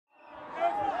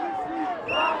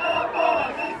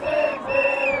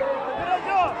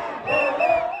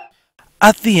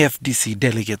At the FDC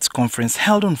Delegates Conference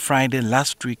held on Friday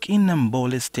last week in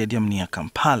Nambole Stadium near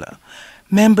Kampala,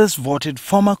 members voted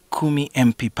former Kumi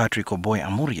MP Patrick Oboi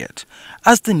Amuriat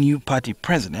as the new party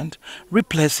president,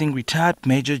 replacing retired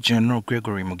Major General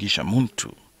Gregory Mugisha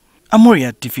Muntu.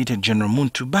 Amuriat defeated General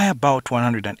Muntu by about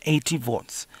 180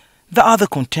 votes. The other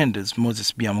contenders,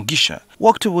 Moses B. Mugisha,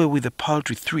 walked away with a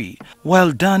paltry 3,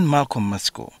 while Dan Malcolm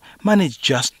Masco managed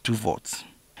just 2 votes.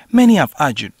 Many have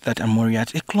argued that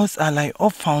Amuriat, a close ally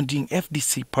of founding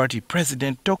FDC Party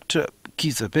President Dr.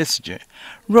 Kizza Besigye,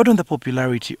 rode on the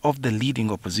popularity of the leading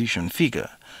opposition figure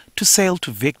to sail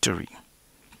to victory.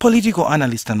 Political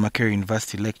analyst and Makerere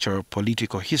University lecturer of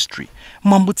political history,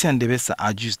 Mwambutsi Ndebesa,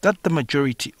 argues that the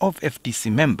majority of FDC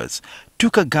members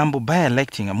took a gamble by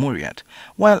electing Amuriat,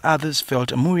 while others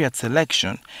felt Amuriat's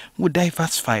election would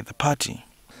diversify the party.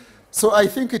 So I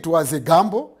think it was a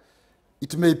gamble.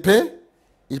 It may pay.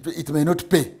 It may not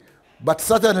pay, but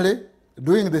certainly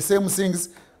doing the same things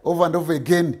over and over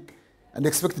again and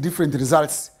expect different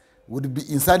results would be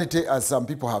insanity, as some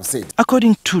people have said.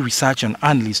 According to researcher and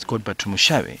analyst Godber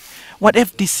Tumushabe, what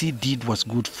FDC did was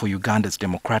good for Uganda's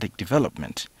democratic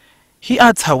development. He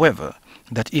adds, however,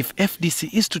 that if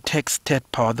FDC is to take state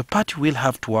power, the party will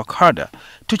have to work harder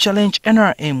to challenge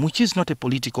NRM, which is not a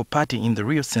political party in the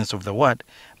real sense of the word,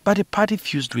 but a party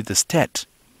fused with the state.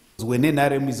 When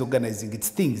NRM is organizing its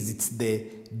things, it's the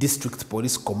district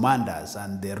police commanders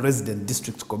and the resident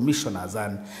district commissioners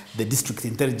and the district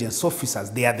intelligence officers.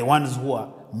 They are the ones who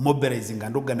are mobilizing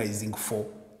and organizing for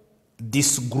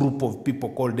this group of people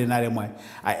called NRM.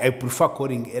 I prefer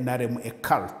calling NRM a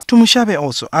cult. Tumushabe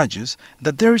also argues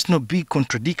that there is no big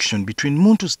contradiction between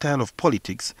Muntu's style of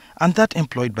politics and that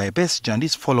employed by Besigye and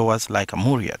his followers like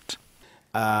Amuriat.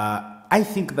 I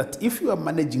think that if you are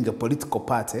managing a political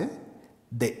party,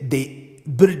 the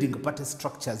building party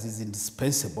structures is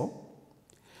indispensable.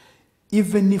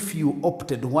 Even if you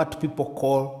opted what people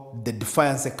call the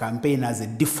Defiance campaign as a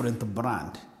different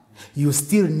brand, you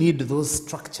still need those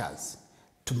structures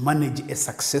to manage a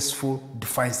successful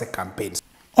Defiance campaign.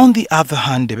 On the other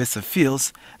hand, Ndebesa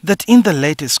feels that in the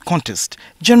latest contest,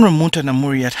 General Muntu and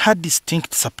Amuriat had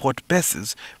distinct support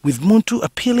bases, with Muntu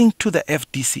appealing to the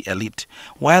FDC elite,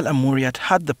 while Amuriat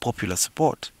had the popular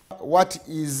support. What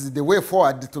is the way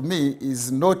forward to me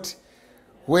is not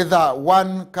whether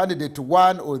one candidate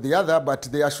won or the other, but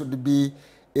there should be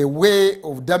a way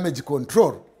of damage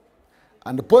control.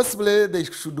 And possibly they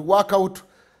should work out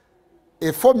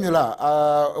a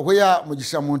formula where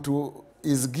Mugisha Muntu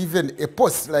is given a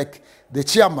post like the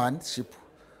chairmanship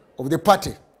of the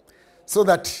party, so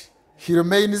that he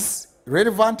remains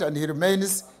relevant and he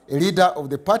remains a leader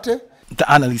of the party. The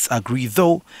analysts agree,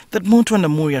 though, that Muntu and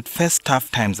Amuriat face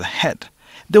tough times ahead.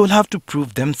 They will have to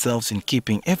prove themselves in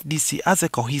keeping FDC as a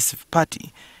cohesive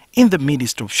party in the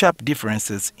midst of sharp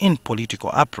differences in political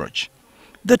approach.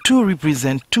 The two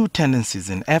represent two tendencies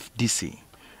in FDC: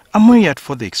 Amuriat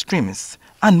for the extremists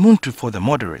and Muntu for the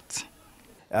moderates.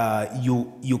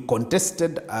 You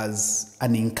contested as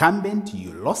an incumbent,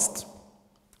 you lost.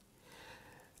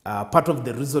 Part of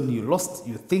the reason you lost,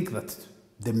 you think that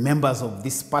the members of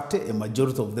this party, a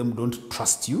majority of them don't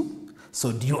trust you.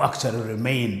 So do you actually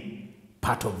remain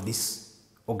part of this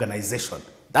organization?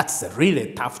 That's a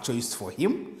really tough choice for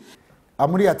him.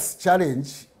 Amuriat's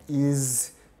challenge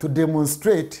is to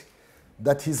demonstrate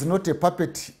that he's not a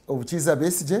puppet of Kizza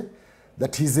Besigye,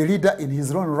 that he's a leader in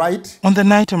his own right. On the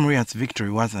night Amuriat's victory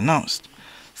was announced,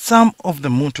 some of the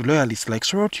Muntu loyalists like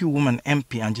Soroti woman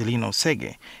MP Angelina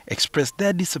Osege expressed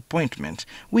their disappointment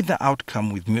with the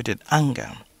outcome with muted anger.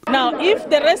 Now, if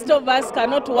the rest of us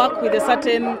cannot work with a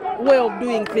certain way of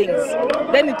doing things,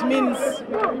 then it means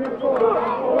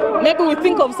maybe we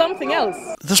think of something else.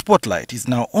 The spotlight is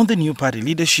now on the new party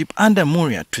leadership under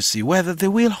Amuriat to see whether they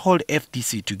will hold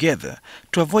FDC together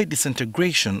to avoid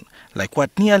disintegration, like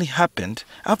what nearly happened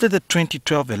after the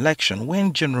 2012 election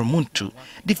when General Muntu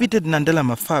defeated Nandela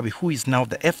Mafabi, who is now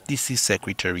the FDC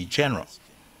Secretary General.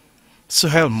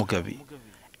 Suhail Mugabe,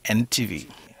 NTV.